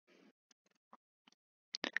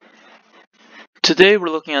Today we're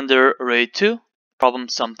looking under Array-2, problem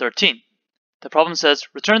sum13. The problem says,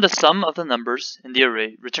 return the sum of the numbers in the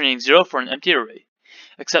array, returning 0 for an empty array,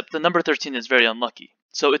 except the number 13 is very unlucky,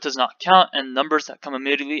 so it does not count, and numbers that come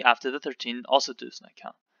immediately after the 13 also does not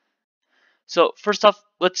count. So first off,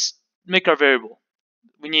 let's make our variable.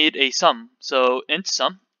 We need a sum, so int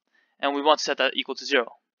sum, and we want to set that equal to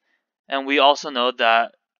 0. And we also know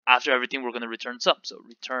that after everything we're going to return sum, so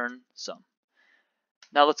return sum.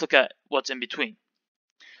 Now let's look at what's in between.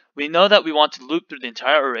 We know that we want to loop through the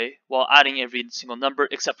entire array while adding every single number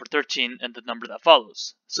except for 13 and the number that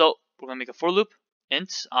follows. So we're going to make a for loop,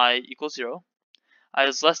 int I equals 0, I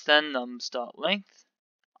is less than nums.length,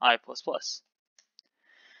 I++.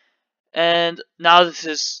 And now this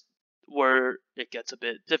is where it gets a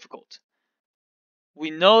bit difficult. We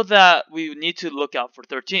know that we need to look out for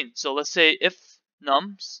 13. So let's say if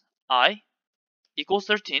nums I equals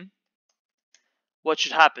 13, what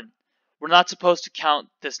should happen? We're not supposed to count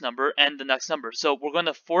this number and the next number. So we're going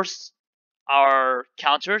to force our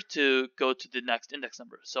counter to go to the next index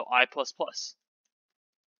number. So I++.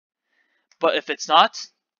 But if it's not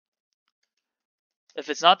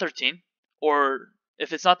 13, or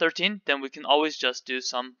if it's not 13, then we can always just do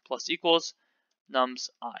sum plus equals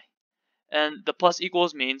nums I. And the plus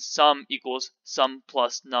equals means sum equals sum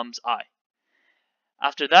plus nums I.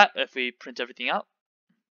 After that, if we print everything out,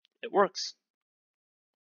 it works.